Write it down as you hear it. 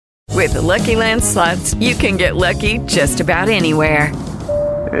With the Lucky Land Slots, you can get lucky just about anywhere.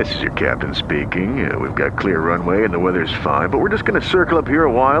 This is your captain speaking. We've got clear runway and the weather's fine, but we're just going to circle up here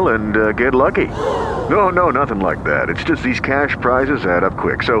a while and get lucky. No, nothing like that. It's just these cash prizes add up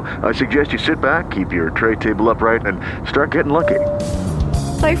quick. So I suggest you sit back, keep your tray table upright, and start getting lucky.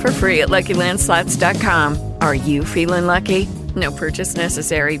 Play for free at LuckyLandSlots.com. Are you feeling lucky? No purchase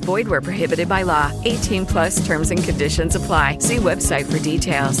necessary. Void where prohibited by law. 18 plus terms and conditions apply. See website for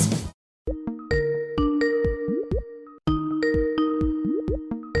details.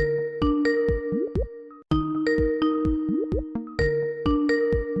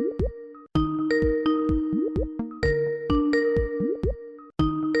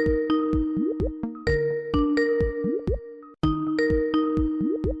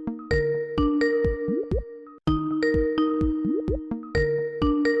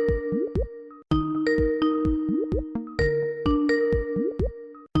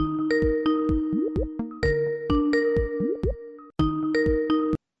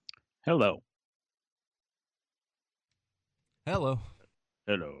 Hello. Hello.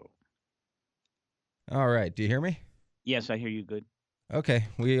 Hello. All right. Do you hear me? Yes, I hear you good. Okay.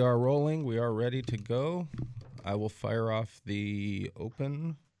 We are rolling. We are ready to go. I will fire off the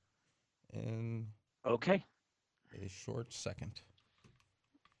open in Okay. a short second.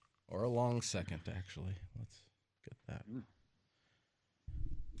 Or a long second, actually. Let's get that.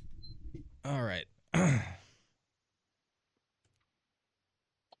 All right.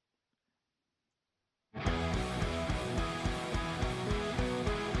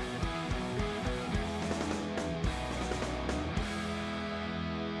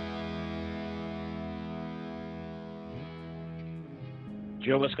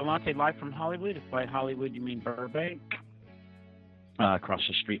 Joe Escalante live from Hollywood. If by Hollywood you mean Burbank. Across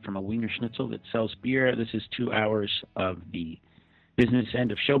the street from a Wiener Schnitzel that sells beer. This is 2 hours of the business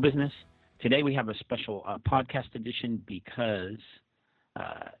end of show business. Today we have a special podcast edition because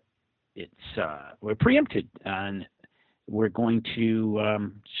we're preempted, and we're going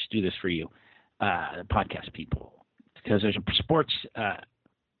to just do this for you, podcast people, because there's a sports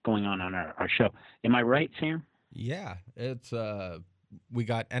going on our show. Am I right, Sam? Yeah, it's we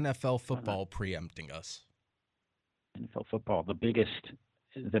got NFL football preempting us. NFL football, the biggest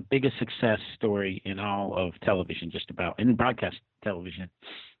success story in all of television, just about, in broadcast television,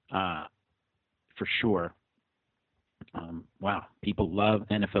 for sure. Wow, people love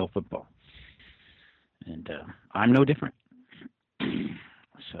NFL football, and I'm no different.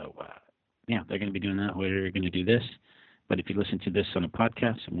 So, yeah, they're going to be doing that. We're going to do this, but if you listen to this on a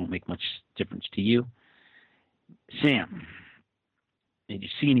podcast, it won't make much difference to you. Sam, did you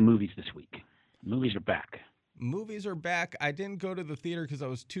see any movies this week? Movies are back. Movies are back. I didn't go to the theater because I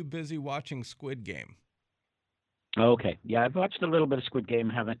was too busy watching Squid Game. Okay. Yeah, I've watched a little bit of Squid Game.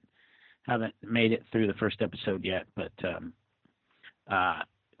 Haven't made it through the first episode yet, but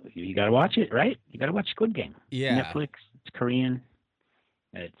you got to watch it, right? You got to watch Squid Game. Yeah. Netflix. It's Korean.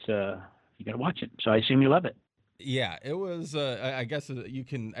 It's you got to watch it. So I assume you love it. Yeah, it was. I guess you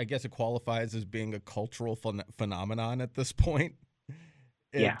can. I guess it qualifies as being a cultural phenomenon at this point.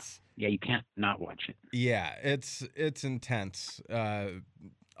 Yeah, you can't not watch it. Yeah, it's intense.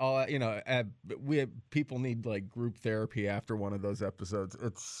 People need like group therapy after one of those episodes.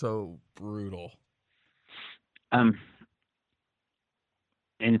 It's so brutal. And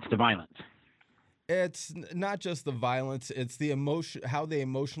it's the violence. It's not just the violence; it's the emotion, how they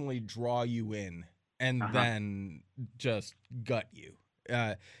emotionally draw you in, and then just gut you.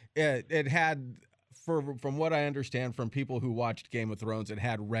 It had. From what I understand from people who watched Game of Thrones, it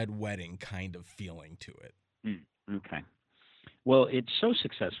had Red Wedding kind of feeling to it. Okay. Well, it's so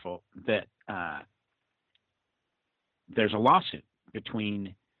successful that there's a lawsuit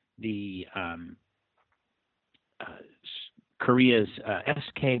between the Korea's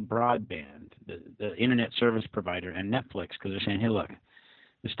SK Broadband, the internet service provider, and Netflix, because they're saying, hey, look,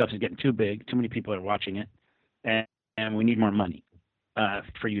 this stuff is getting too big. Too many people are watching it, and we need more money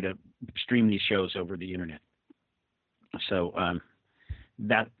for you to stream these shows over the internet. So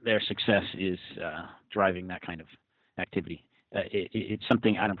that their success is driving that kind of activity. It's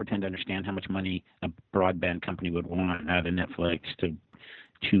something I don't pretend to understand how much money a broadband company would want out of Netflix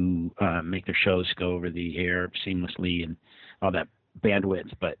to make their shows go over the air seamlessly and all that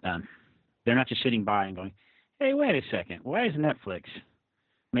bandwidth. But they're not just sitting by and going, hey, wait a second, why is Netflix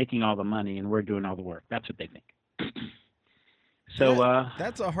making all the money and we're doing all the work? That's what they think. So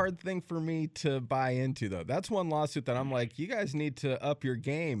that's a hard thing for me to buy into, though. That's one lawsuit that I'm like, you guys need to up your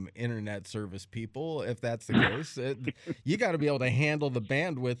game, internet service people. If that's the case, you got to be able to handle the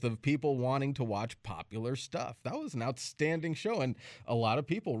bandwidth of people wanting to watch popular stuff. That was an outstanding show, and a lot of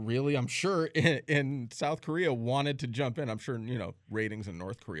people really, I'm sure, in South Korea wanted to jump in. I'm sure, ratings in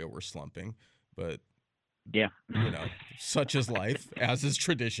North Korea were slumping, but yeah, such is life, as is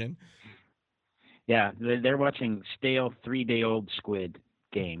tradition. Yeah, they're watching stale 3-day-old Squid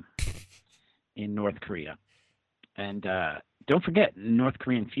Game in North Korea. And don't forget, North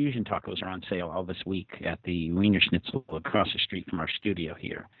Korean fusion tacos are on sale all this week at the Wiener Schnitzel across the street from our studio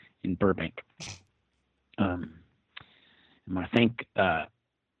here in Burbank. I want to thank the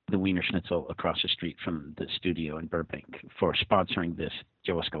Wiener Schnitzel across the street from the studio in Burbank for sponsoring this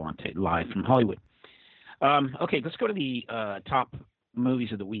Joe Escalante live from Hollywood. Okay, let's go to the top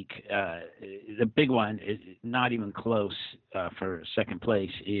movies of the week. The big one is not even close for second place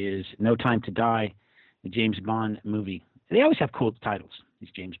is No Time to Die, the James Bond movie. They always have cool titles,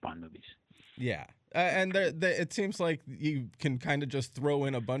 these James Bond movies. Yeah. And it seems like you can kind of just throw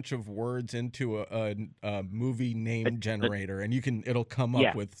in a bunch of words into a movie name generator, and it'll come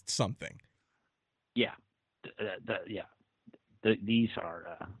up with something. Yeah. These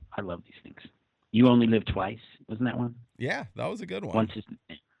are I love these things. You Only Live Twice, wasn't that one? Yeah, that was a good one.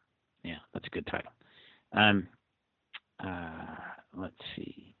 Yeah, that's a good title. Let's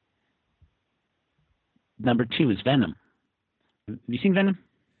see. Number 2 is Venom. Have you seen Venom?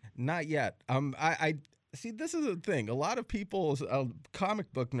 Not yet. I see. This is the thing. A lot of people,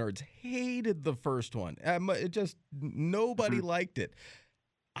 comic book nerds, hated the first one. Nobody liked it.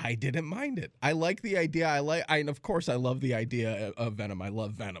 I didn't mind it. I like the idea. And of course, I love the idea of Venom. I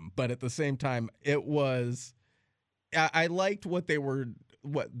love Venom, but at the same time, I liked what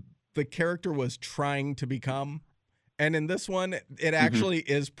the character was trying to become, and in this one, it actually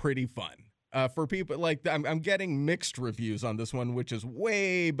is pretty fun. For people like I'm getting mixed reviews on this one, which is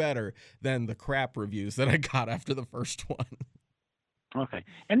way better than the crap reviews that I got after the first one. Okay,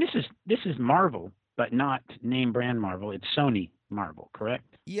 and this is Marvel, but not name brand Marvel. It's Sony Marvel, correct?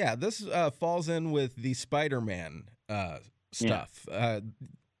 Yeah, this falls in with the Spider-Man stuff.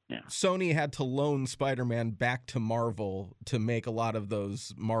 Sony had to loan Spider-Man back to Marvel to make a lot of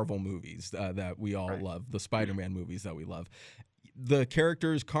those Marvel movies that we all love, the Spider-Man movies that we love. The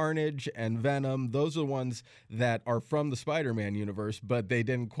characters Carnage and Venom, those are the ones that are from the Spider-Man universe, but they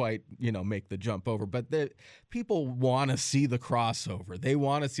didn't quite, make the jump over. But people want to see the crossover. They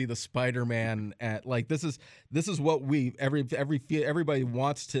want to see the Spider-Man this is what everybody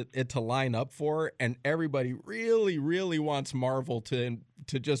wants it to line up for, and everybody really, really wants Marvel to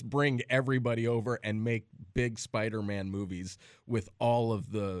just bring everybody over and make big Spider-Man movies with all of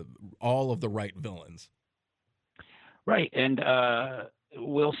the right villains. Right, and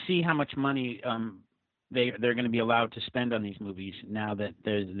we'll see how much money they're going to be allowed to spend on these movies now that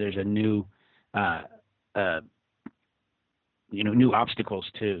there's a new new obstacles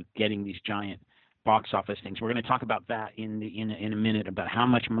to getting these giant box office things. We're going to talk about that in a minute, about how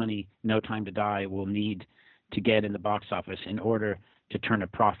much money No Time to Die will need to get in the box office in order to turn a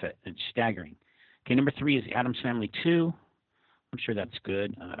profit. It's staggering. Okay, number 3 is Addams Family 2. I'm sure that's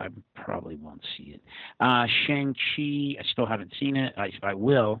good. I probably won't see it. Shang-Chi, I still haven't seen it. I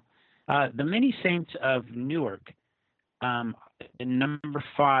will. The Many Saints of Newark, number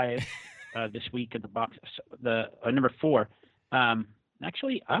 5 this week at the box. Number 4,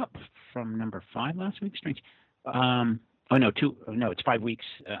 actually up from number 5 last week. Strange. It's 5 weeks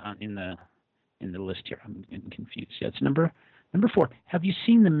in the list here. I'm getting confused. Yeah, it's number 4. Have you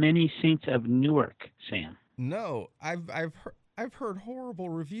seen The Many Saints of Newark, Sam? No, I've heard horrible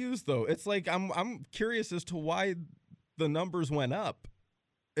reviews though. It's like I'm curious as to why the numbers went up.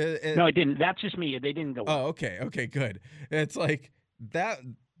 No, it didn't. That's just me. They didn't go up. Oh, okay, good. It's like that.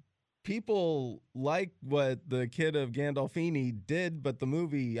 People like what the Kid of Gandolfini did, but the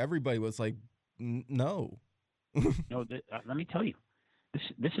movie, everybody was like, no. No, let me tell you,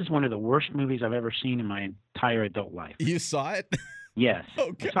 this is one of the worst movies I've ever seen in my entire adult life. You saw it? Yes.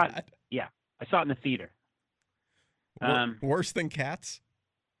 Oh God. I saw it in the theater. Worse than Cats?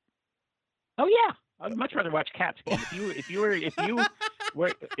 Oh yeah, I'd much rather watch Cats. If you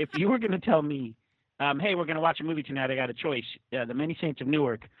were going to tell me, hey, we're going to watch a movie tonight, I got a choice: The Many Saints of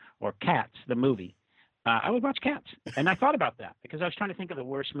Newark or Cats, the movie. I would watch Cats, and I thought about that because I was trying to think of the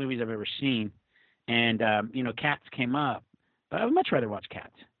worst movies I've ever seen, and Cats came up, but I would much rather watch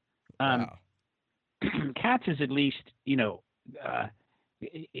Cats. Wow. Cats is at least you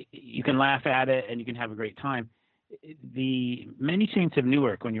can laugh at it and you can have a great time. The Many Saints of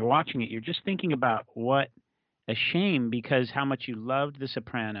Newark, when you're watching it, you're just thinking about what a shame because how much you loved The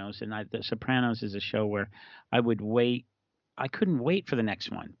Sopranos, and The Sopranos is a show where I would wait. I couldn't wait for the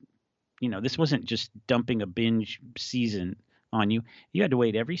next one. This wasn't just dumping a binge season on you. You had to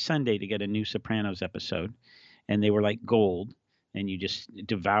wait every Sunday to get a new Sopranos episode, and they were like gold, and you just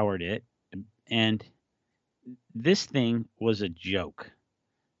devoured it. And this thing was a joke.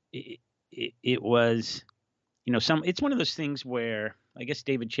 It was, it's one of those things where I guess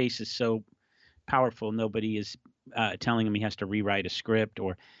David Chase is so powerful, nobody is telling him he has to rewrite a script,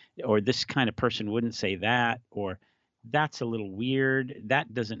 or this kind of person wouldn't say that, or that's a little weird.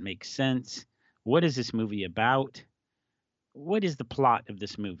 That doesn't make sense. What is this movie about? What is the plot of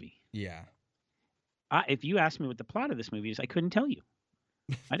this movie? Yeah. If you asked me what the plot of this movie is, I couldn't tell you.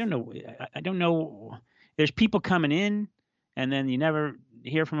 I don't know. I don't know. There's people coming in, and then you never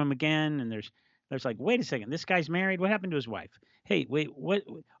hear from them again. And there's like, wait a second, this guy's married. What happened to his wife? Hey, wait, what?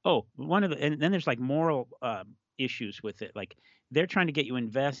 Oh, and then there's like moral issues with it. Like they're trying to get you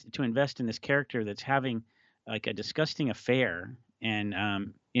to invest in this character that's having like a disgusting affair,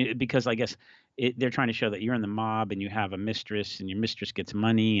 and because I guess they're trying to show that you're in the mob and you have a mistress, and your mistress gets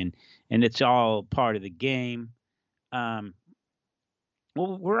money, and it's all part of the game. Well,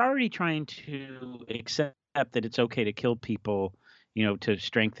 we're already trying to accept that it's okay to kill people, to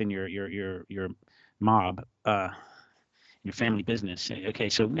strengthen your mob, your family business. Okay,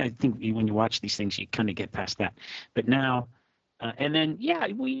 so I think when you watch these things, you kind of get past that. But now, and then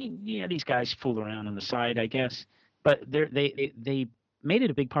these guys fool around on the side, I guess. But they made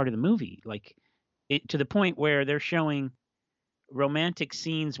it a big part of the movie, like to the point where they're showing romantic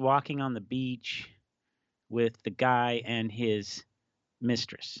scenes walking on the beach with the guy and his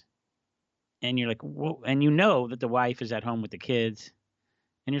mistress, and you're like, whoa, and that the wife is at home with the kids,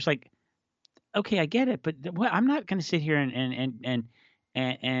 and you're just like, okay, I get it, but I'm not going to sit here and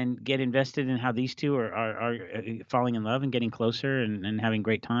get invested in how these two are falling in love and getting closer and having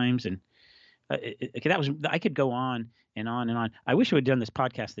great times. And I could go on and on and on. I wish I would have done this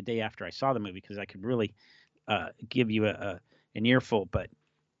podcast the day after I saw the movie, because I could really give you an earful. But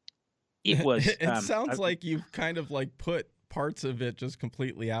it was. It sounds like you've kind of like put parts of it just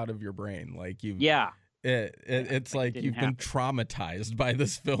completely out of your brain. Like you've. Yeah. It's like you've been traumatized by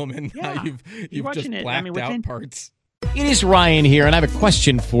this film, and now you've just blacked out parts. It is Ryan here, and I have a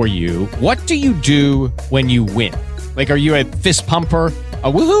question for you. What do you do when you win? Like, are you a fist pumper,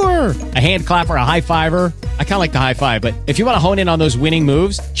 a woohooer, a hand clapper, a high fiver? I kind of like the high five, but if you want to hone in on those winning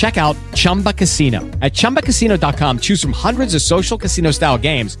moves, check out Chumba Casino. At ChumbaCasino.com, choose from hundreds of social casino-style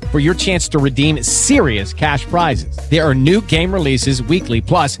games for your chance to redeem serious cash prizes. There are new game releases weekly,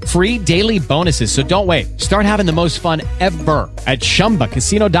 plus free daily bonuses, so don't wait. Start having the most fun ever at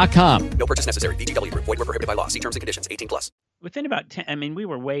ChumbaCasino.com. No purchase necessary. VGW. Void were prohibited by law. See terms and conditions. 18+. Within about 10, we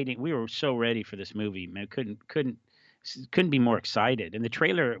were waiting. We were so ready for this movie. Man, couldn't be more excited. And the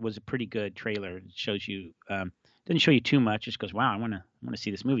trailer was a pretty good trailer. It shows you, doesn't show you too much. Just goes, wow, I want to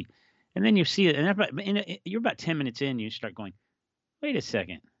see this movie. And then you see it, and you're about 10 minutes in, you start going, wait a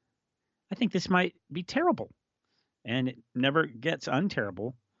second, I think this might be terrible. And it never gets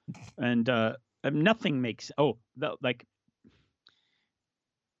unterrible. And nothing makes, okay,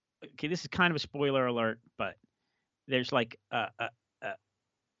 this is kind of a spoiler alert, but there's like a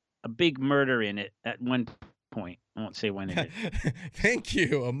big murder in it at one point. I won't say when it is. Thank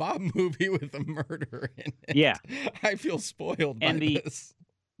you. A mob movie with a murder in it. Yeah. I feel spoiled by this.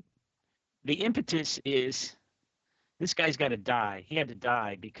 The impetus is this guy's got to die. He had to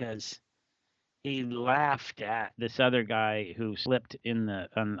die because he laughed at this other guy who slipped in the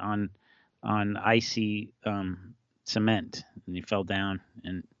on icy cement, and he fell down,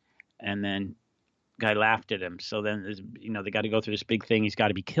 and then guy laughed at him. So then there's, they got to go through this big thing. He's got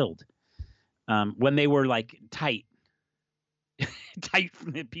to be killed. When they were like tight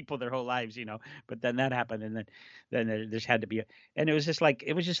from the people their whole lives, but then that happened, and then there just had to be and it was just like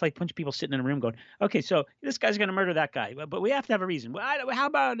a bunch of people sitting in a room going, okay, so this guy's going to murder that guy, but we have to have a reason. Well, how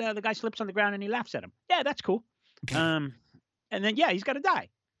about the guy slips on the ground and he laughs at him? Yeah, that's cool. And then, yeah, he's got to die.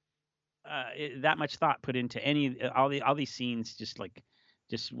 That much thought put into all these scenes, just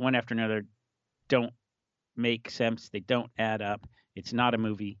one after another, don't make sense. They don't add up. It's not a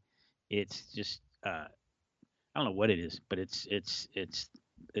movie. It's just I don't know what it is, but it's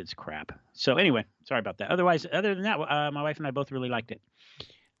crap. So anyway, sorry about that. Other than that, my wife and I both really liked it.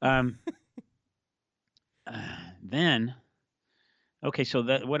 Then, okay, so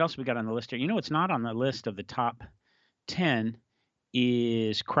what else we got on the list here? What's not on the list of the top 10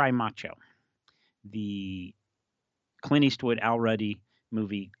 is Cry Macho, the Clint Eastwood, Al Ruddy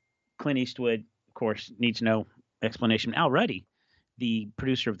movie. Clint Eastwood, of course, needs no explanation. Al Ruddy, the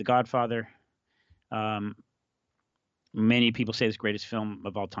producer of The Godfather, Many people say it's the greatest film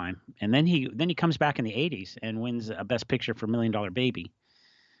of all time. And then he comes back in the 80s and wins a Best Picture for $1 Million Baby.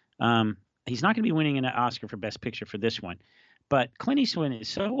 He's not going to be winning an Oscar for Best Picture for this one. But Clint Eastwood is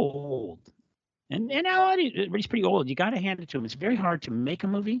so old. And now he's pretty old. You got to hand it to him. It's very hard to make a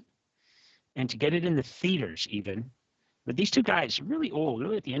movie and to get it in the theaters even. But these two guys are really old,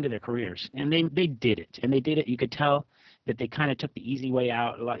 really at the end of their careers. And they did it. And they did it. You could tell that they kind of took the easy way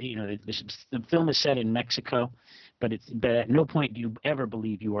out. The film is set in Mexico, but at no point do you ever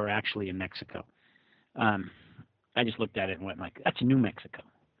believe you are actually in Mexico. I just looked at it and went like, that's New Mexico.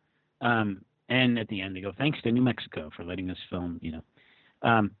 And at the end they go, thanks to New Mexico for letting us film,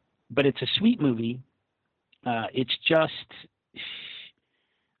 but it's a sweet movie. It's just,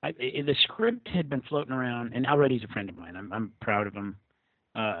 the script had been floating around, and already he's a friend of mine. I'm proud of him.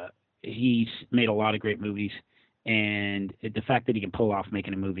 He's made a lot of great movies, and the fact that he can pull off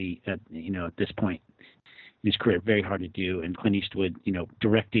making a movie at this point in his career, very hard to do. And Clint Eastwood,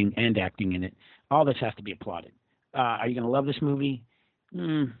 directing and acting in it, all this has to be applauded. Are you going to love this movie?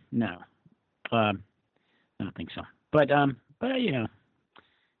 No, I don't think so. But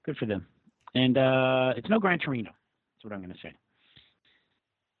good for them. And it's no Gran Torino. That's what I'm going to say.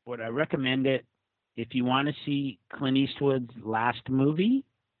 Would I recommend it if you want to see Clint Eastwood's last movie?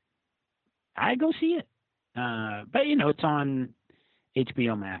 I go see it. But it's on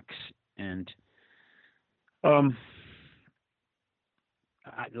HBO Max, and let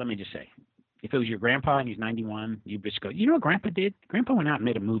me just say, if it was your grandpa and he's 91, you'd just go, you know what Grandpa did? Grandpa went out and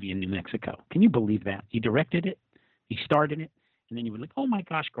made a movie in New Mexico. Can you believe that? He directed it. He starred in it. And then you would look, oh my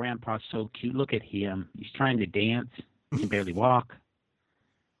gosh, Grandpa's so cute. Look at him. He's trying to dance. He can barely walk.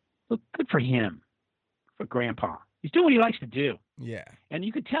 Look, good for him. For Grandpa. He's doing what he likes to do. Yeah. And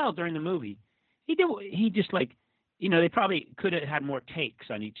you could tell during the movie, he just like, they probably could have had more takes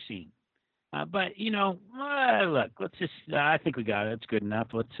on each scene. But, look, let's just, I think we got it. It's good enough.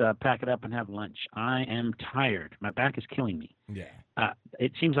 Let's pack it up and have lunch. I am tired. My back is killing me. Yeah.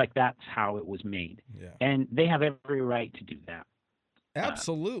 It seems like that's how it was made. Yeah. And they have every right to do that.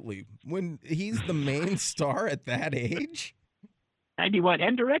 Absolutely. When he's the main star at that age? 91,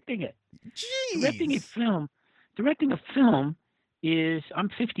 and directing it. Jeez. Directing a film is, I'm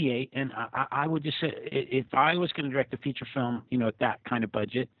 58, and I would just say, if I was going to direct a feature film, at that kind of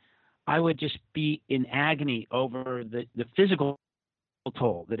budget, I would just be in agony over the physical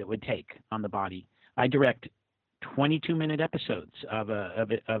toll that it would take on the body. I direct 22-minute episodes of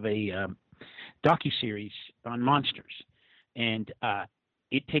a docuseries on monsters, and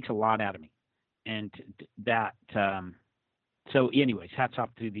it takes a lot out of me. And that, so anyways, hats off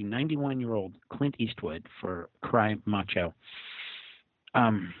to the 91-year-old Clint Eastwood for Cry Macho.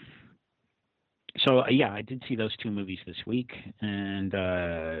 So, yeah, I did see those two movies this week, and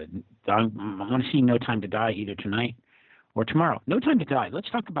I want to see No Time to Die either tonight or tomorrow. No Time to Die. Let's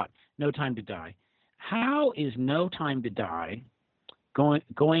talk about No Time to Die. How is No Time to Die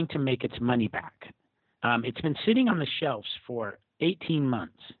going to make its money back? It's been sitting on the shelves for 18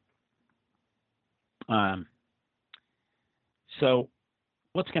 months. So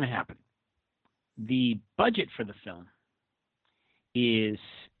what's going to happen? The budget for the film is...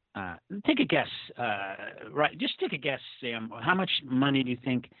 take a guess, right? Just take a guess, Sam. How much money do you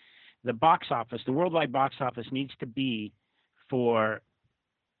think the box office, the worldwide box office, needs to be for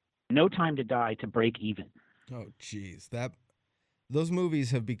No Time to Die to break even? Oh, geez, those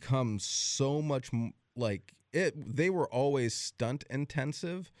movies have become so much like it. They were always stunt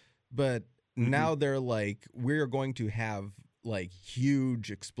intensive, but now they're like, we're going to have like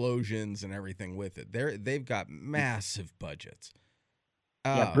huge explosions and everything with it. They've got massive budgets.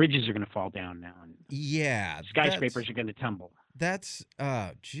 Bridges are going to fall down now. And skyscrapers are going to tumble. That's,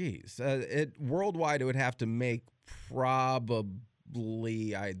 geez. Worldwide, it would have to make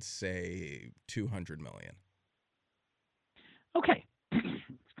probably, I'd say, $200 million. Okay.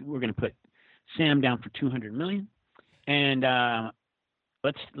 We're going to put Sam down for $200 million. And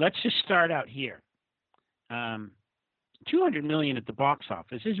let's just start out here. $200 million at the box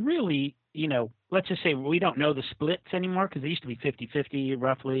office is really, let's just say we don't know the splits anymore because they used to be 50-50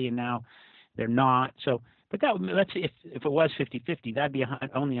 roughly, and now they're not. So, but let's say if it was 50-50, that'd be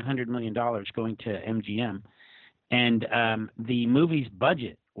only $100 million going to MGM, and the movie's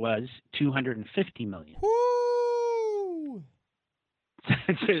budget was $250 million. Woo!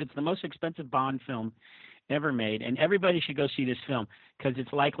 It's the most expensive Bond film ever made, and everybody should go see this film because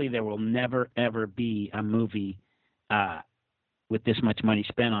it's likely there will never ever be a movie with this much money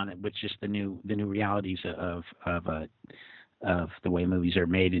spent on it, which is the new realities of the way movies are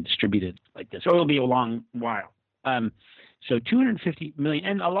made and distributed like this. Or it'll be a long while. So $250 million,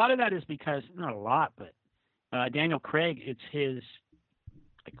 and a lot of that is because, not a lot, but Daniel Craig, it's his,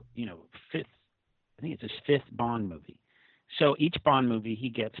 fifth. I think it's his fifth Bond movie. So each Bond movie, he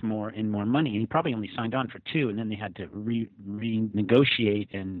gets more and more money, and he probably only signed on for 2, and then they had to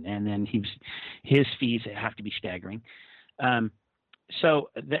renegotiate, and then his fees have to be staggering. So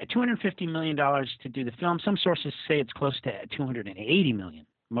the $250 million to do the film. Some sources say it's close to $280 million.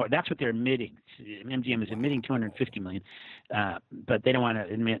 More, that's what they're admitting. MGM is admitting $250 million, but they don't want to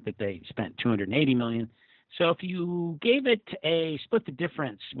admit that they spent $280 million. So if you gave it a split the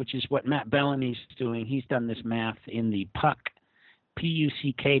difference, which is what Matt Bellamy's doing, he's done this math in the Puck,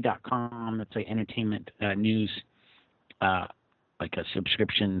 PUCK.com. That's an entertainment news, like a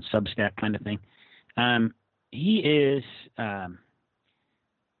subscription Substack kind of thing. He is, that's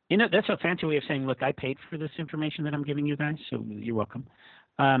a fancy way of saying, look, I paid for this information that I'm giving you guys, so you're welcome.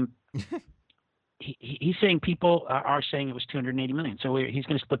 He's saying people are saying it was $280 million. So he's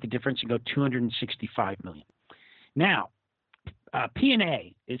going to split the difference and go $265 million. Now,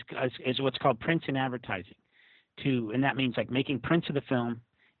 P&A is what's called prints and advertising, and that means like making prints of the film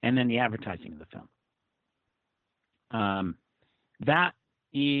and then the advertising of the film. That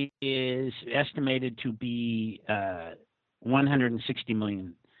is estimated to be $160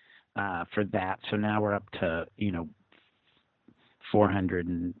 million for that. So now we're up to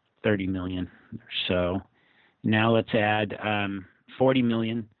 $430 million or so. Now let's add $40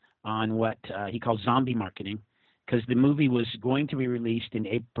 million on what he calls zombie marketing, because the movie was going to be released in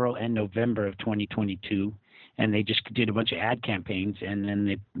April and November of 2022, and they just did a bunch of ad campaigns, and then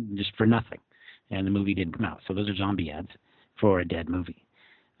they just for nothing, and the movie didn't come out. So those are zombie ads for a dead movie.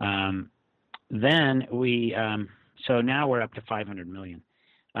 Then we so now we're up to $500 million.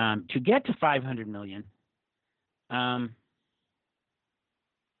 To get to $500 million,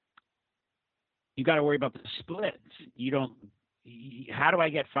 you got to worry about the splits. How do I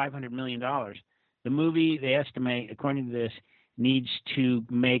get $500 million? The movie, they estimate, according to this, needs to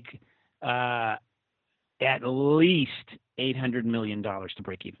make at least $800 million to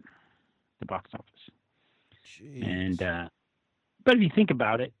break even, the box office. Jeez. And but if you think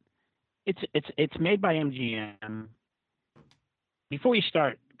about it, it's made by MGM. Before you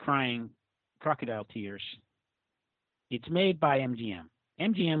start crying crocodile tears, it's made by MGM.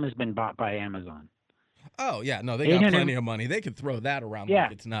 MGM has been bought by Amazon. Oh, yeah. No, they got plenty of money. They could throw that around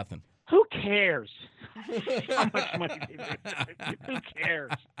like it's nothing. Who cares how much money they make? Who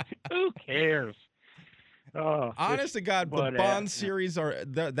cares? Who cares? Oh, honest to God, the Bond series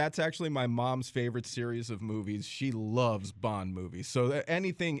that's actually my mom's favorite series of movies. She loves Bond movies. So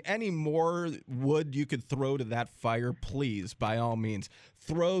any more wood you could throw to that fire, please, by all means,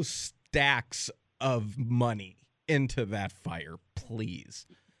 throw stacks of money into that fire, please.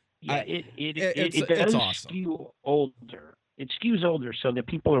 Yeah, it's awesome. Skew older. It skews older, so that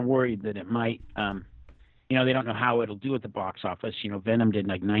people are worried that it might, they don't know how it'll do at the box office. Venom did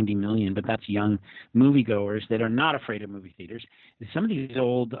like $90 million, but that's young moviegoers that are not afraid of movie theaters. Some of these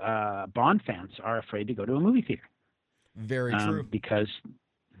old Bond fans are afraid to go to a movie theater. Very true. Because,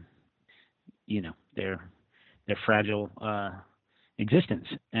 their fragile existence,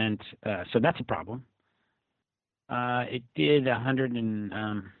 and so that's a problem. It did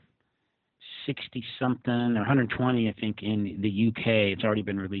 160 something or 120, I think, in the UK. It's already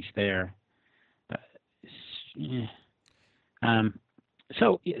been released there.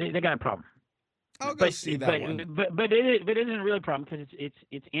 So they got a problem. I'll go see that one. But it isn't really a problem because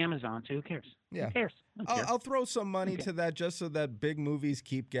it's Amazon. So who cares? Yeah. Who cares? I'll throw some money to that just so that big movies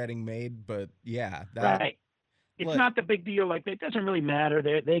keep getting made. But yeah, right. It's not the big deal. Like, it doesn't really matter.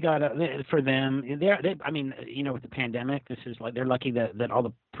 They got for them. I mean, with the pandemic, this is like they're lucky that all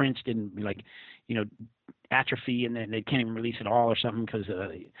the prints didn't atrophy and then they can't even release it all or something because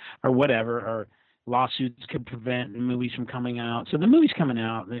or whatever, or lawsuits could prevent movies from coming out. So the movie's coming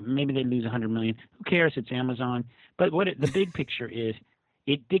out. Maybe they lose $100 million. Who cares? It's Amazon. But the big picture is,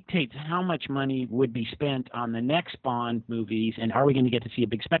 it dictates how much money would be spent on the next Bond movies, and are we going to get to see a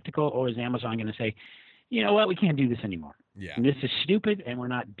big spectacle, or is Amazon going to say, you know what, we can't do this anymore. Yeah. And this is stupid, and we're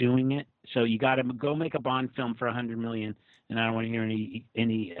not doing it. So you got to go make a Bond film for $100 million, and I don't want to hear any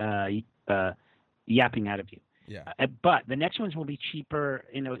yapping out of you. Yeah. But the next ones will be cheaper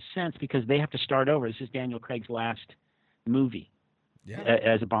in a sense because they have to start over. This is Daniel Craig's last movie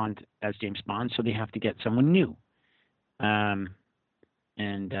as James Bond, so they have to get someone new.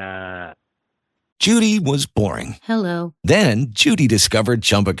 Judy was boring. Hello. Then Judy discovered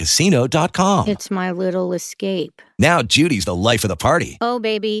ChumbaCasino.com. It's my little escape. Now Judy's the life of the party. Oh,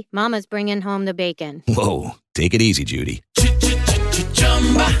 baby, mama's bringing home the bacon. Whoa, take it easy, Judy.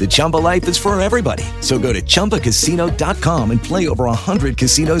 The Chumba life is for everybody. So go to ChumbaCasino.com and play over 100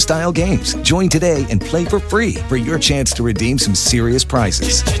 casino-style games. Join today and play for free for your chance to redeem some serious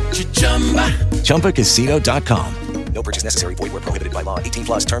prizes. ChumbaCasino.com. No purchase necessary. Void where prohibited by law. 18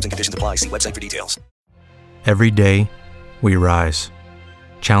 plus terms and conditions apply. See website for details. Every day, we rise,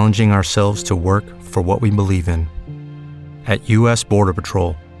 challenging ourselves to work for what we believe in. At U.S. Border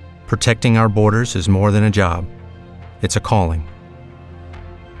Patrol, protecting our borders is more than a job. It's a calling.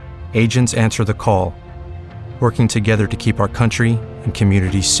 Agents answer the call, working together to keep our country and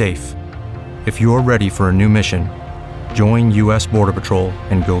communities safe. If you're ready for a new mission, join U.S. Border Patrol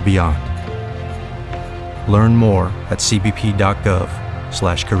and go beyond. Learn more at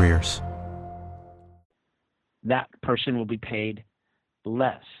cbp.gov/careers. That person will be paid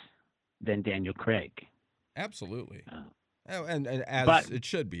less than Daniel Craig. Absolutely. And as but- it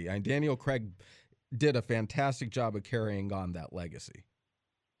should be. And Daniel Craig did a fantastic job of carrying on that legacy.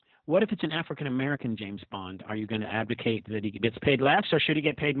 What if it's an African-American James Bond? Are you going to advocate that he gets paid less, or should he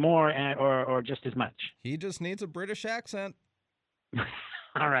get paid more, or just as much? He just needs a British accent.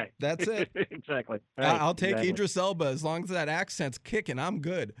 All right. That's it. Exactly. Right. I'll take exactly. Idris Elba as long as that accent's kicking. I'm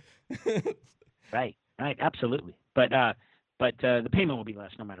good. Right. Absolutely. But the payment will be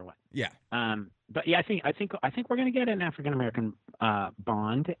less no matter what. Yeah. But yeah, I think we're going to get an African American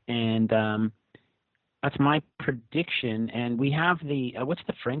Bond, and that's my prediction. And we have the what's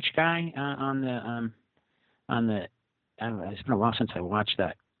the French guy on the I don't know, it's been a while since I watched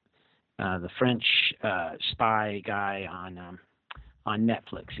that. The French spy guy on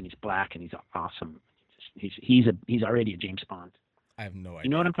Netflix, and he's black and he's awesome. He's already a James Bond. I have no idea.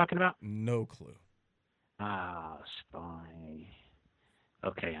 You know what I'm talking about? No clue. Spy.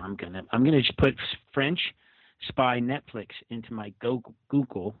 Okay, I'm gonna just put French spy Netflix into my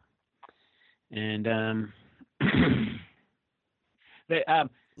Google, and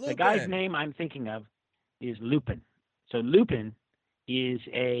the guy's name I'm thinking of is Lupin. So Lupin is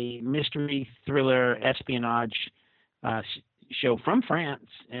a mystery thriller espionage show from France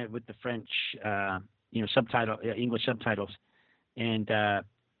with the French, English subtitles, and to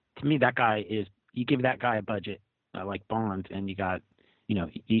me that guy is. You give that guy a budget like Bond, and you got,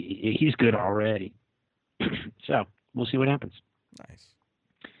 he's good already. So we'll see what happens. Nice.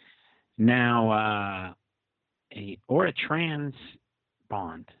 Now, a trans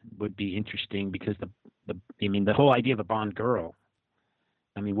Bond would be interesting because the whole idea of a Bond girl.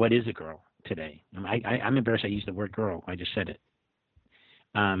 I mean, what is a girl today? I'm embarrassed I used the word girl. I just said it.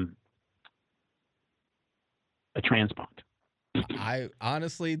 A trans Bond. I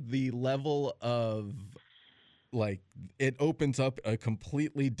honestly, the level of it opens up a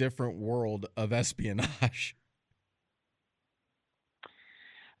completely different world of espionage.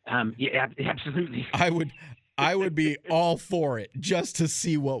 Yeah, absolutely. I would be all for it just to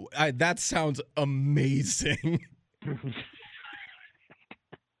see that sounds amazing.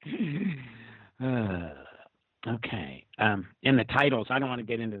 Okay. In the titles, I don't want to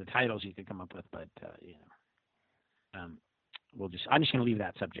get into the titles you could come up with, but I'm just going to leave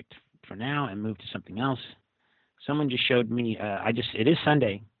that subject for now and move to something else. Someone just showed me, it is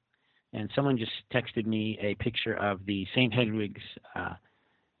Sunday, and someone just texted me a picture of the St. Hedwig's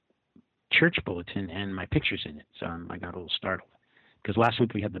church bulletin, and my picture's in it. So I got a little startled because last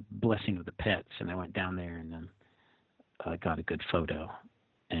week we had the blessing of the pets, and I went down there and I got a good photo.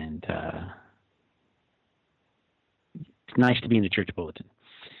 And it's nice to be in the church bulletin.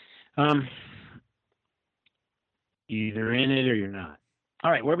 Either in it or you're not.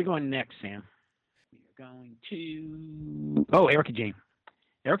 All right, where are we going next, Sam? We're going to Erika Jayne.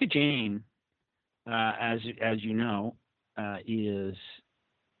 Erika Jayne, as you know, is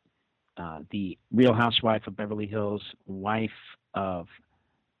the Real Housewife of Beverly Hills, wife of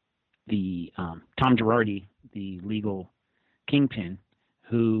the Tom Girardi, the legal kingpin,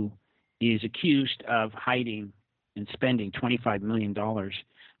 who is accused of hiding and spending $25 million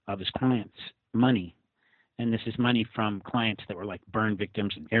of his clients' money. And this is money from clients that were like burn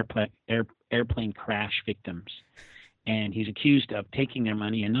victims and airplane crash victims. And he's accused of taking their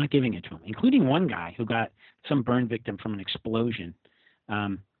money and not giving it to them, including one guy who got some burn victim from an explosion.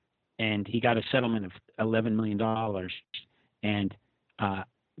 And he got a settlement of $11 million. And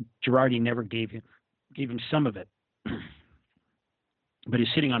Girardi never gave him some of it, but he's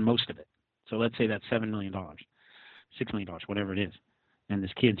sitting on most of it. So let's say that's $7 million, $6 million, whatever it is. And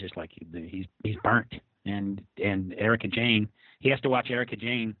this kid's just like, he's burnt. And Erika Jayne, he has to watch Erika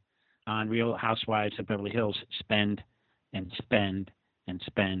Jayne on Real Housewives of Beverly Hills spend and spend and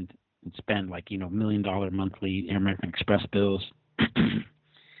spend and spend like, $1 million monthly American Express bills.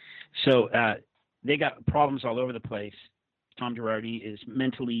 So they got problems all over the place Tom Girardi is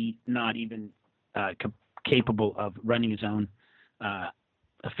mentally not even capable of running his own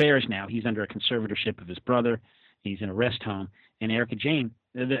affairs now. He's under a conservatorship of his brother. He's in a rest home. And Erika Jayne,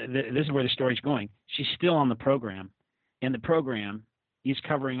 this is where the story's going. She's still on the program, and the program is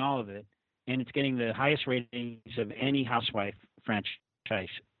covering all of it, and it's getting the highest ratings of any Housewife franchise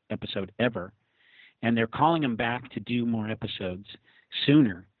episode ever. And they're calling him back to do more episodes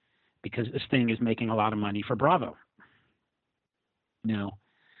sooner because this thing is making a lot of money for Bravo. Now,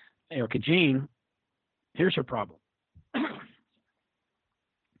 Erika Jayne, here's her problem.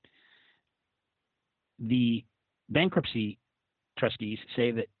 The bankruptcy trustees say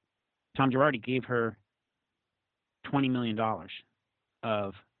that Tom Girardi gave her $20 million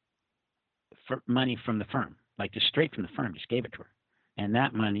of money from the firm, like just straight from the firm, just gave it to her. And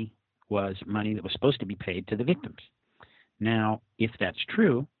that money was money that was supposed to be paid to the victims. Now, if that's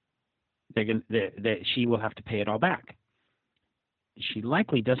true, she will have to pay it all back. She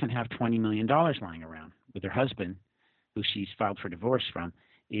likely doesn't have $20 million lying around with her husband, who she's filed for divorce from,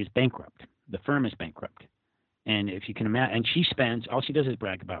 is bankrupt. The firm is bankrupt. And if you can imagine, and she spends, all she does is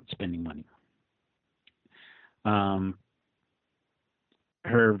brag about spending money.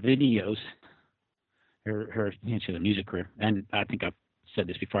 Her videos, she has a music career, and I think I've said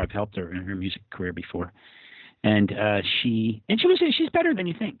this before, I've helped her in her music career before. And she's better than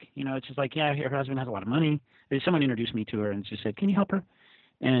you think. You know, it's just like, yeah, her husband has a lot of money. Someone introduced me to her and just said, can you help her?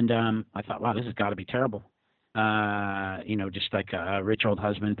 And I thought, wow, this has got to be terrible. Just like a rich old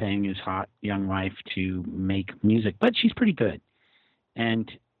husband paying his hot young wife to make music. But she's pretty good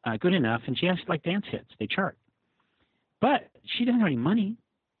and good enough. And she has like dance hits. They chart. But she doesn't have any money.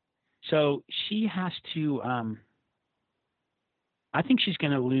 So she has to, I think she's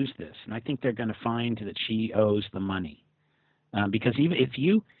going to lose this. And I think they're going to find that she owes the money. Because even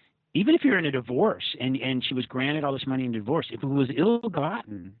if you're in a divorce and she was granted all this money in divorce, if it was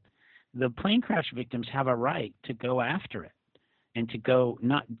ill-gotten, the plane crash victims have a right to go after it and to go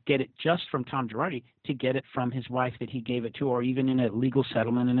not get it just from Tom Girardi, to get it from his wife that he gave it to, or even in a legal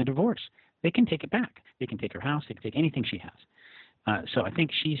settlement in a divorce. They can take it back. They can take her house. They can take anything she has. So I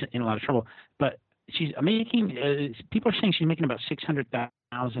think she's in a lot of trouble. But she's making people are saying she's making about $600,000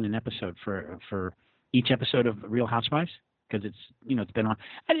 an episode for each episode of Real Housewives, because it's been on.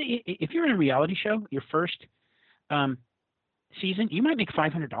 If you're in a reality show, your first season, you might make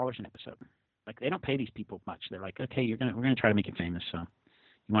 $500 an episode. Like, they don't pay these people much. They're like, okay, we're gonna try to make it famous, so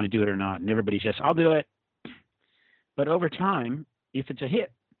you want to do it or not? And everybody's just, I'll do it. But over time, if it's a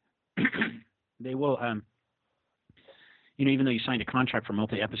hit, they will. Even though you signed a contract for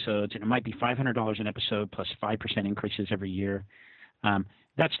multi-episodes, and it might be $500 an episode plus 5% increases every year,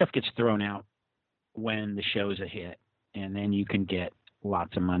 that stuff gets thrown out when the show is a hit, and then you can get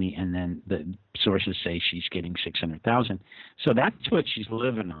lots of money, and then the sources say she's getting $600,000. So that's what she's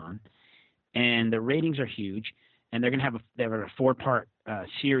living on, and the ratings are huge. And they're going to have a 4-part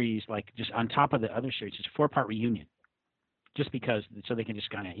series, like just on top of the other series. It's a 4-part reunion, just because, so they can just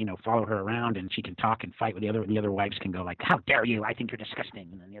kind of follow her around, and she can talk and fight with the other. And the other wives can go like, "How dare you? I think you're disgusting."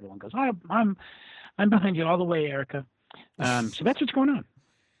 And then the other one goes, "I'm behind you all the way, Erika." So that's what's going on.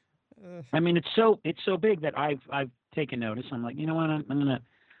 I mean, it's so big that I've taken notice. I'm like, you know what? I'm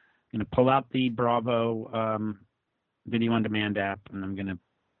gonna pull out the Bravo video on demand app, and I'm gonna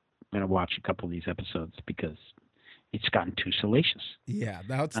watch a couple of these episodes because it's gotten too salacious. Yeah,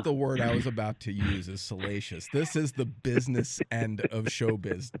 that's the word I was about to use, is salacious. This is the business end of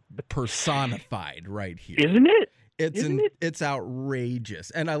showbiz personified right here. Isn't it? It's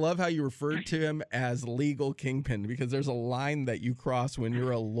outrageous. And I love how you referred to him as legal kingpin, because there's a line that you cross when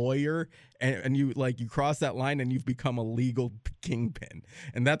you're a lawyer, and you cross that line and you've become a legal kingpin.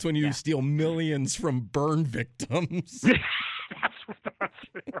 And that's when you steal millions from burn victims.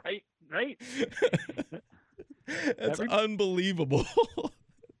 Right. It's unbelievable.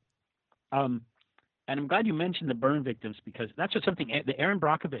 And I'm glad you mentioned the burn victims, because that's what the Aaron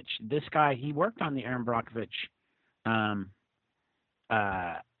Brockovich, this guy, he worked on the Aaron Brockovich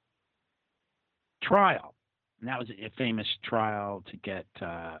trial. And that was a famous trial to get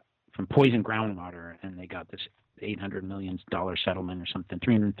from poison groundwater, and they got this $800 million settlement or something,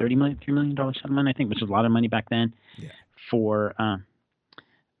 $3 million settlement, I think, which was a lot of money back then for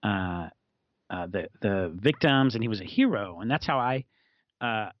the victims, and he was a hero. And that's how I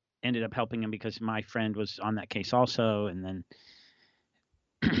ended up helping him, because my friend was on that case also. And then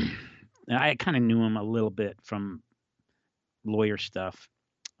I kind of knew him a little bit from lawyer stuff.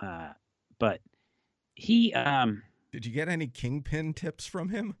 But he... Did you get any kingpin tips from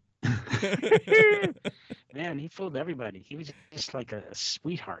him? Man, he fooled everybody. He was just like a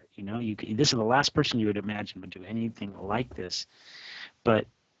sweetheart, you know. This is the last person you would imagine would do anything like this, but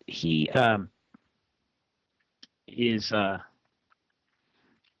he is. All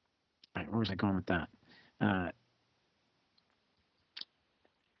right, where was I going with that?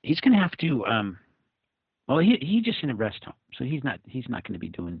 He's going to have to. Well, he just in a rest home, so he's not going to be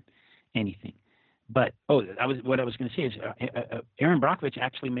doing anything. But what I was going to say is Erin Brockovich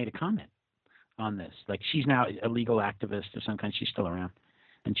actually made a comment on this. Like, she's now a legal activist of some kind. She's still around,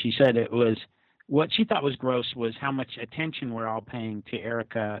 and she said it was what she thought was gross was how much attention we're all paying to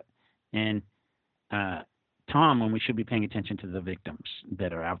Erica and Tom when we should be paying attention to the victims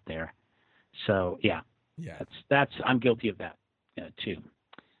that are out there. So yeah, that's I'm guilty of that too.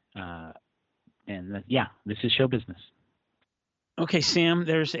 This is show business. Okay, Sam,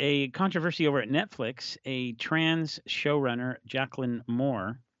 there's a controversy over at Netflix. A trans showrunner, Jacqueline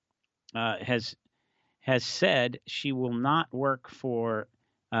Moore, has said she will not work for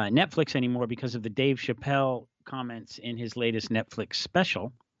Netflix anymore because of the Dave Chappelle comments in his latest Netflix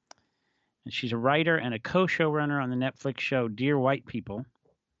special. And she's a writer and a co-showrunner on the Netflix show Dear White People.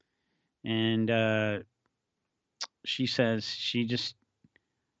 And she says she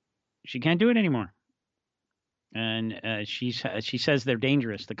can't do it anymore. And she says they're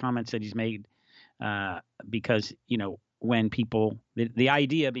dangerous, the comments that he's made, because, you know, when people, the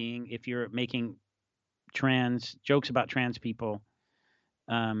idea being if you're making jokes about trans people,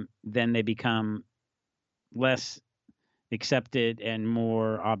 then they become less accepted and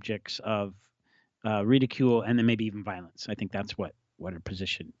more objects of ridicule and then maybe even violence. I think that's what her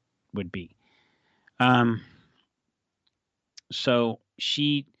position would be. So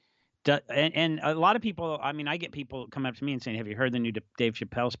she does, and a lot of people, I mean, I get people come up to me and saying, have you heard the new Dave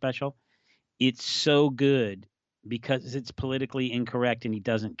Chappelle special? It's so good because it's politically incorrect and he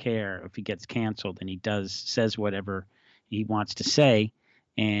doesn't care if he gets canceled, and he says whatever he wants to say,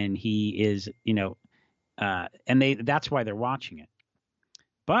 and he is, you know, and that's why they're watching it.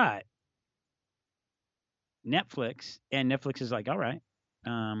 But Netflix is like, all right,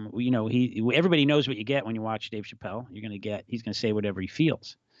 you know, everybody knows what you get when you watch Dave Chappelle. He's going to say whatever he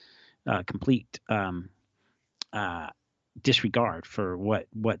feels. Complete disregard for what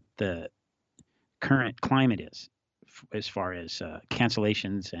the current climate is as far as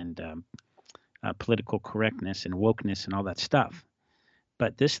cancellations and political correctness and wokeness and all that stuff.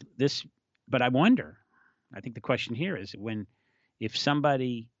 But but I wonder, I think the question here is if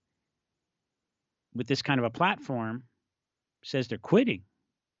somebody with this kind of a platform says they're quitting,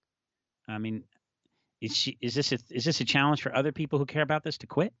 I mean, is this a challenge for other people who care about this to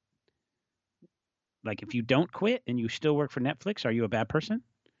quit? Like, if you don't quit and you still work for Netflix, are you a bad person?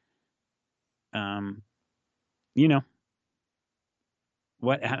 You know,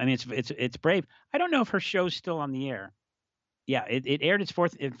 what I mean, it's brave. I don't know if her show's still on the air. Yeah, it aired its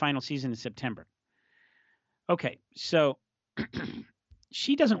fourth and final season in September. Okay, so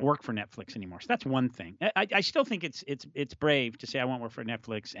she doesn't work for Netflix anymore. So that's one thing. I still think it's brave to say I won't work for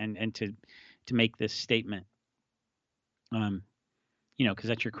Netflix and to make this statement. You know, because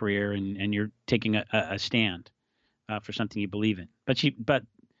that's your career and you're taking a stand for something you believe in. But she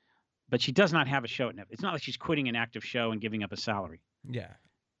does not have a show at Netflix. It's not like she's quitting an active show and giving up a salary. Yeah.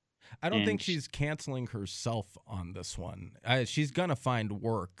 I don't think she's canceling herself on this one. She's going to find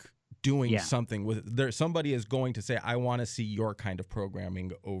work doing something with there. Somebody is going to say, I want to see your kind of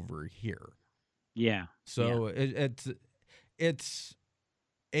programming over here. Yeah. So it's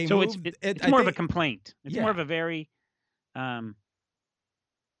a so move. It's more of a complaint. It's more of a very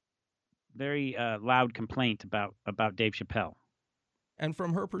loud complaint about Dave Chappelle. And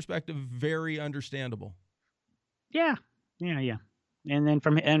from her perspective, very understandable. Yeah. And then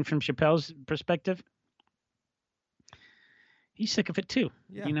from Chappelle's perspective, he's sick of it too.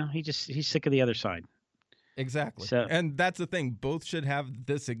 Yeah. You know, he's sick of the other side. Exactly. So, and that's the thing. Both should have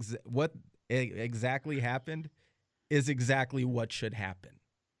this. What exactly happened is exactly what should happen.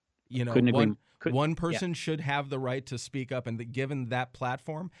 You know, one person should have the right to speak up and given that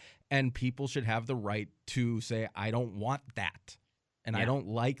platform, and people should have the right to say, I don't want that. And I don't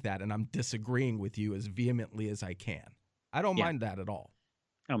like that, and I'm disagreeing with you as vehemently as I can. I don't mind that at all.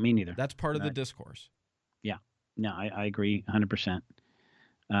 Oh, me neither. That's part of the discourse. Yeah. No, I agree 100%.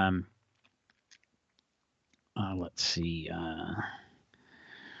 Let's see.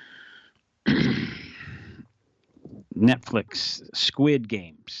 Netflix Squid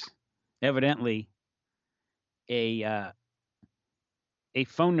Games. Evidently, a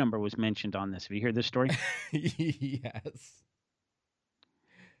phone number was mentioned on this. Have you heard this story? Yes.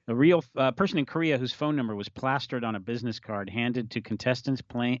 A real person in Korea whose phone number was plastered on a business card handed to contestants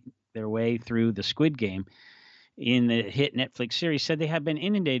playing their way through the Squid Game in the hit Netflix series said they have been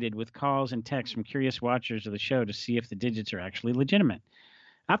inundated with calls and texts from curious watchers of the show to see if the digits are actually legitimate.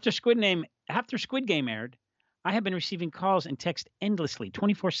 After Squid Game aired, I have been receiving calls and texts endlessly,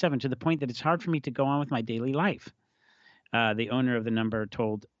 24/7, to the point that it's hard for me to go on with my daily life. The owner of the number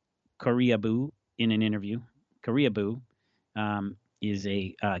told Koreaboo in an interview. Koreaboo is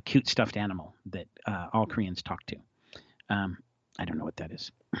a cute stuffed animal that all Koreans talk to. I don't know what that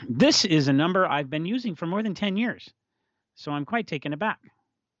is. This is a number I've been using for more than 10 years, so I'm quite taken aback.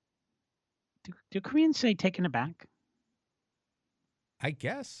 Do Koreans say taken aback? I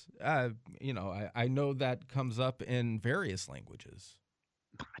guess. I know that comes up in various languages.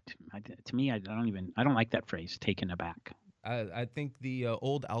 To me, I don't like that phrase, taken aback. I think the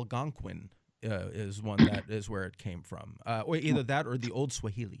old Algonquin is one that is where it came from. Or either that or the old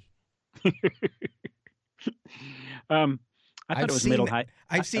Swahili. I thought it was Middle High.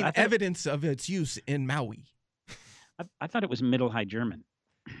 I've seen evidence of its use in Maui. I thought it was Middle High German.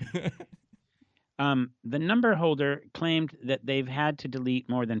 The number holder claimed that they've had to delete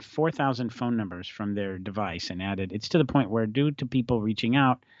more than 4,000 phone numbers from their device and added, it's to the point where due to people reaching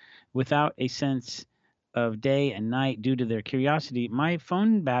out without a sense of day and night due to their curiosity, my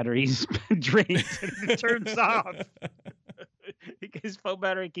phone battery's drained and it turns off. Because phone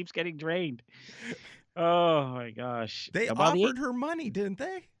battery keeps getting drained. Oh my gosh. They offered her money, didn't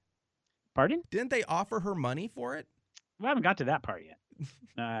they? Pardon? Didn't they offer her money for it? We haven't got to that part yet.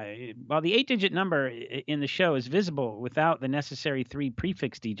 While the 8-digit number in the show is visible without the necessary 3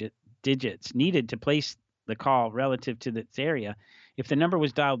 prefix digits needed to place the call relative to its area, if the number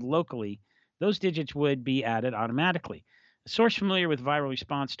was dialed locally, those digits would be added automatically. A source familiar with viral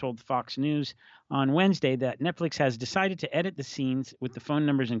response told Fox News on Wednesday that Netflix has decided to edit the scenes with the phone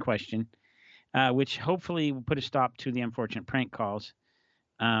numbers in question, which hopefully will put a stop to the unfortunate prank calls.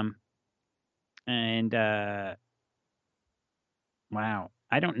 Wow.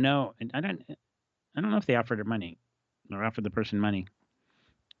 I don't know. I don't know if they offered her money or offered the person money.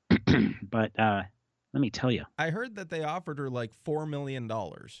 But let me tell you. I heard that they offered her like $4 million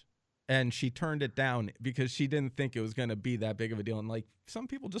and she turned it down because she didn't think it was going to be that big of a deal. And like some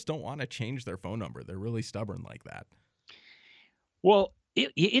people just don't want to change their phone number. They're really stubborn like that. Well,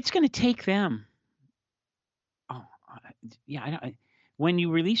 it's going to take them. When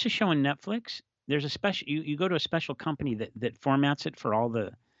you release a show on Netflix, there's a special. You go to a special company that formats it for all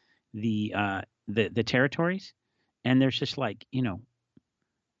the territories, and there's just like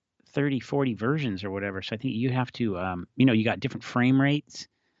 30, 40 versions or whatever. So I think you have to you got different frame rates.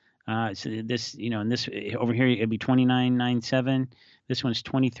 So this and this over here it'd be 29.97. This one's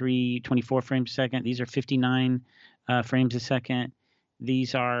 24 frames a second. These are 59 frames a second.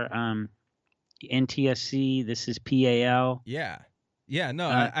 These are NTSC. This is PAL. Yeah, no,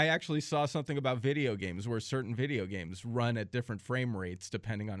 I actually saw something about video games where certain video games run at different frame rates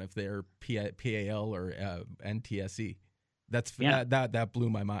depending on if they're PAL or NTSC. That blew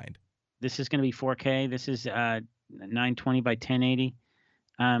my mind. This is going to be 4K. This is 920 by 1080.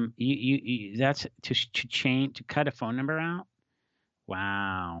 You that's to cut a phone number out.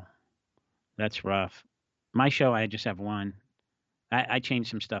 Wow, that's rough. My show, I just have one. I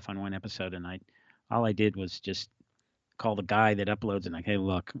changed some stuff on one episode, and all I did was just call the guy that uploads and like, hey,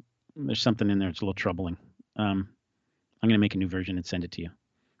 look, there's something in there. It's a little troubling. I'm going to make a new version and send it to you.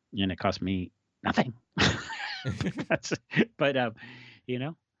 And it cost me nothing. That's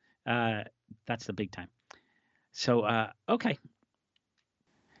the big time. So, okay.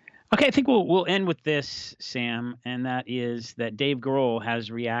 Okay, I think we'll end with this, Sam, and that is that Dave Grohl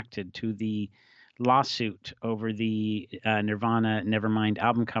has reacted to the lawsuit over the Nirvana Nevermind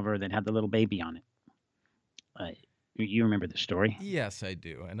album cover that had the little baby on it. You remember the story? Yes, I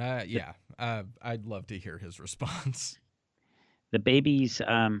do. And I'd love to hear his response. The baby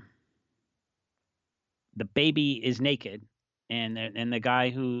is naked, and the guy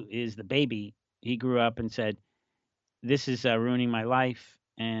who is the baby, he grew up and said, "This is ruining my life,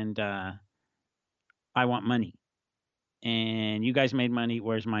 and I want money. And you guys made money.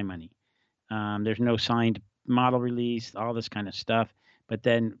 Where's my money?" There's no signed model release, all this kind of stuff. But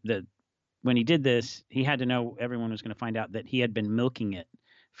then when he did this, he had to know everyone was going to find out that he had been milking it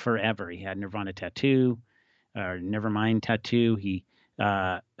forever. He had Nirvana tattoo, or Nevermind tattoo. He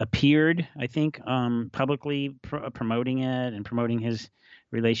appeared, I think, publicly promoting it and promoting his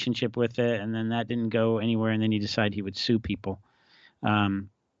relationship with it. And then that didn't go anywhere. And then he decided he would sue people.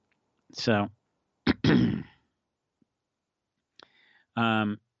 So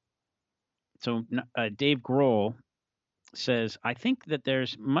Dave Grohl says, I think that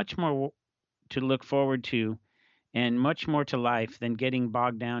there's much more to look forward to and much more to life than getting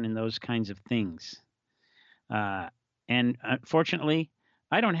bogged down in those kinds of things. And fortunately,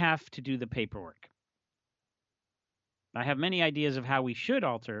 I don't have to do the paperwork. I have many ideas of how we should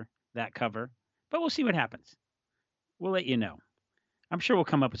alter that cover, but we'll see what happens. We'll let you know. I'm sure we'll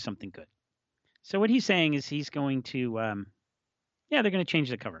come up with something good. So what he's saying is he's going to, they're going to change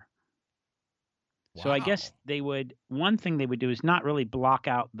the cover. Wow. So I guess one thing they would do is not really block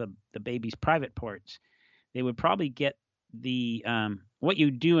out the baby's private parts. They would probably get the, what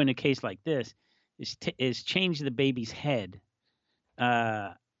you do in a case like this is change the baby's head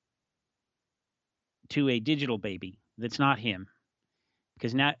to a digital baby that's not him.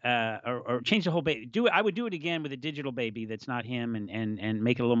 Because now, or change the whole baby. I would do it again with a digital baby that's not him, and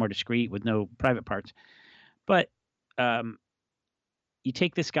make it a little more discreet with no private parts. But you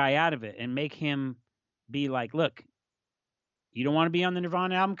take this guy out of it and make him be like, look, you don't want to be on the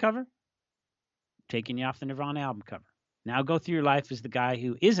Nirvana album cover? Taking you off the Nirvana album cover. Now go through your life as the guy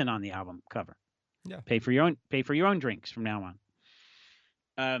who isn't on the album cover. Yeah. Pay for your own drinks from now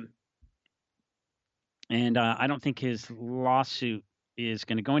on. And I don't think his lawsuit is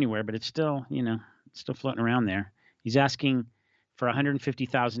going to go anywhere, but it's still, still floating around there. He's asking for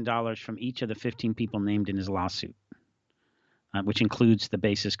 $150,000 from each of the 15 people named in his lawsuit, which includes the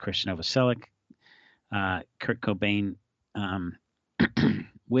bassist Chris Novoselic, Kurt Cobain,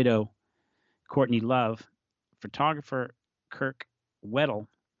 widow Courtney Love, photographer Kirk Weddle,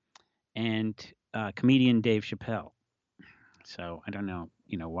 and comedian Dave Chappelle. So I don't know,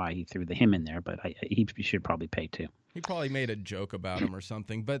 why he threw the him in there, but he should probably pay too. He probably made a joke about him or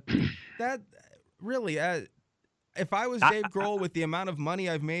something. But that really, if I was Dave Grohl, with the amount of money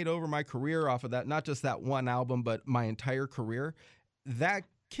I've made over my career off of that, not just that one album, but my entire career, that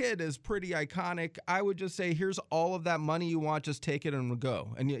kid is pretty iconic. I would just say, here's all of that money you want, just take it and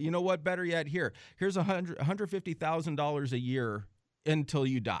go. And you know what? Better yet, here's $150,000 a year until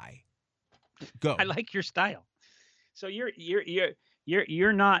you die. Go. I like your style. So you're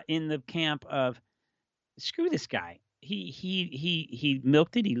not in the camp of screw this guy. He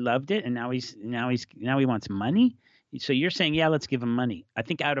milked it. He loved it, and now he wants money. So you're saying, yeah, let's give him money. I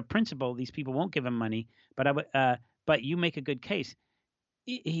think out of principle, these people won't give him money. But you make a good case.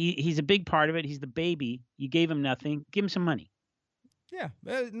 He's a big part of it. He's the baby. You gave him nothing. Give him some money. Yeah,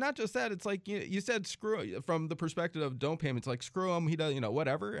 not just that. It's like you said, screw from the perspective of don't pay him. It's like screw him. He does,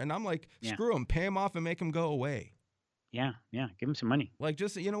 whatever. And I'm like, screw him. Pay him off and make him go away. Yeah, give him some money. Like,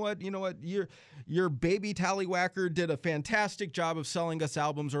 just, you know what, your baby tallywhacker did a fantastic job of selling us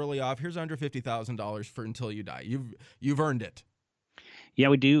albums early off. Here's $150,000 for until you die. You've earned it. Yeah,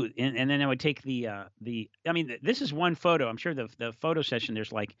 we do, and then I would take this is one photo. I'm sure the photo session,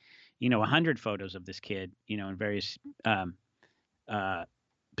 there's 100 photos of this kid, in various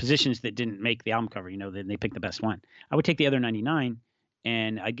positions that didn't make the album cover. Then they pick the best one. I would take the other 99,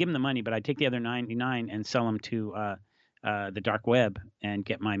 and I'd give him the money, but I'd take the other 99 and sell them to the dark web and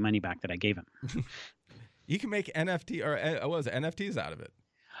get my money back that I gave him. You can make NFT or NFTs out of it.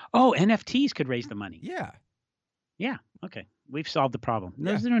 Oh, NFTs could raise the money. Yeah. Yeah. Okay. We've solved the problem.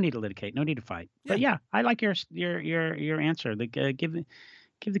 There's no need to litigate. No need to fight. Yeah. But yeah, I like your answer. Give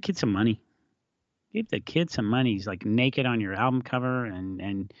the kid some money. Give the kid some money. He's like naked on your album cover,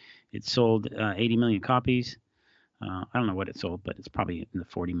 and it sold 80 million copies. I don't know what it sold, but it's probably in the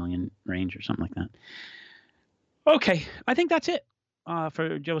 40 million range or something like that. Okay, I think that's it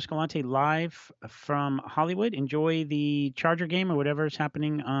for Joe Escalante live from Hollywood. Enjoy the Charger game or whatever is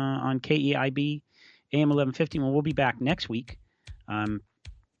happening on KEIB AM 1150. Well, we'll be back next week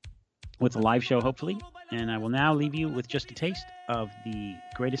with a live show, hopefully. And I will now leave you with just a taste of the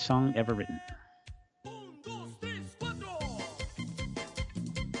greatest song ever written.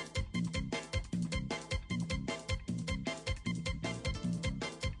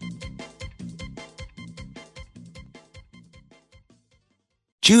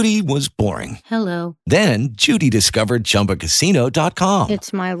 Judy was boring. Hello. Then Judy discovered ChumbaCasino.com.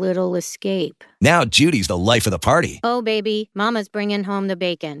 It's my little escape. Now Judy's the life of the party. Oh, baby, mama's bringing home the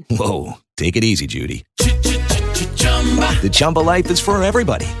bacon. Whoa, take it easy, Judy. The Chumba life is for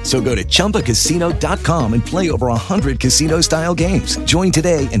everybody. So go to ChumbaCasino.com and play over 100 casino-style games. Join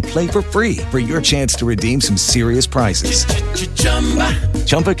today and play for free for your chance to redeem some serious prizes.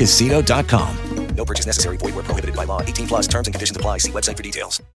 ChumbaCasino.com. No purchase necessary. Void where prohibited by law. 18+ terms and conditions apply. See website for details.